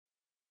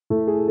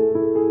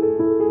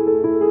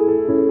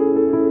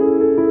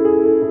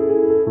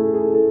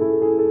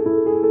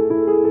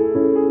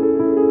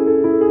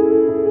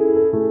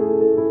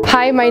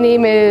Hi, my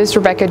name is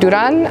Rebecca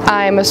Duran.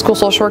 I'm a school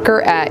social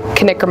worker at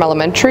Knickrehm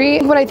Elementary.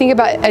 When I think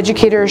about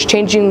educators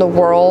changing the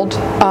world,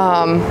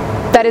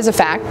 that is a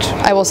fact.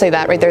 I will say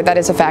that right there. That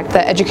is a fact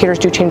that educators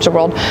do change the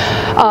world.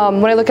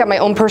 When I look at my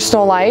own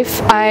personal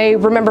life, I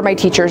remember my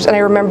teachers and I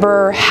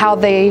remember how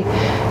they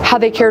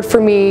cared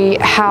for me,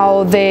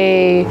 how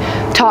they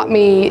taught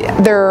me,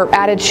 their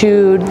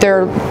attitude,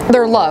 their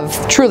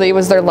love. Truly, it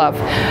was their love.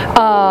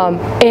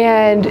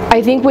 And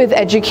I think with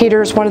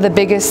educators, one of the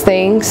biggest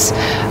things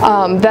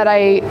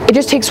it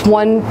just takes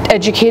one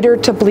educator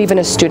to believe in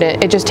a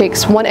student. It just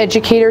takes one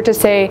educator to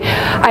say,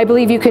 I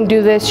believe you can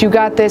do this, you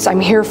got this, I'm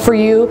here for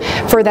you,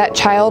 for that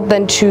child,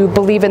 then to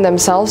believe in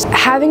themselves.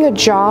 Having a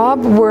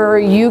job where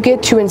you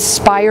get to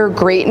inspire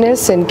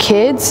greatness in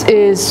kids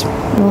is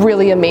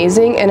really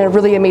amazing and a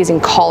really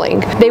amazing calling.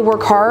 They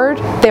work hard,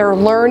 they're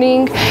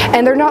learning,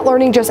 and they're not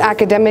learning just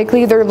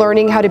academically, they're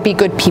learning how to be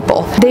good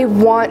people. They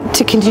want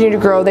to continue to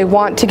grow, they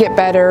want to get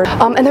better,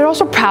 and they're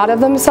also proud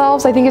of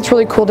themselves. I think it's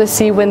really cool to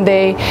see when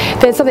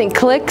something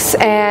clicks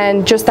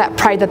and just that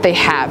pride that they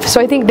have.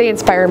 So I think they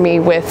inspire me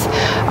with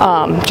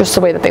just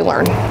the way that they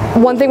learn.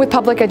 One thing with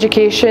public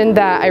education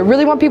that I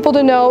really want people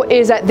to know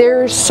is that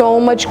there's so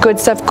much good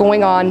stuff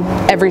going on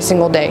every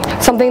single day.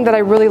 Something that I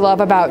really love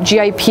about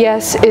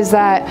GIPS is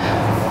that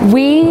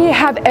we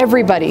have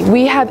everybody.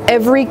 We have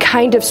every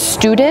kind of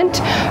student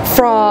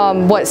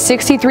from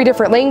 63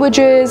 different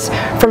languages,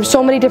 from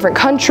so many different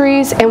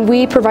countries, and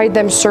we provide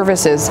them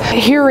services.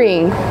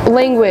 Hearing,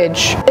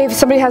 language, if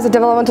somebody has a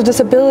developmental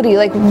disability,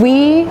 like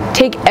we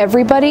take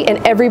everybody,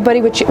 and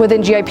everybody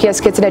within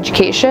GIPS gets an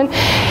education,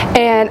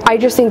 and I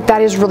just think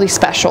that is really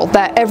special,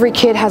 that every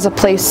kid has a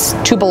place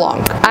to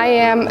belong. I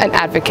am an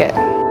advocate.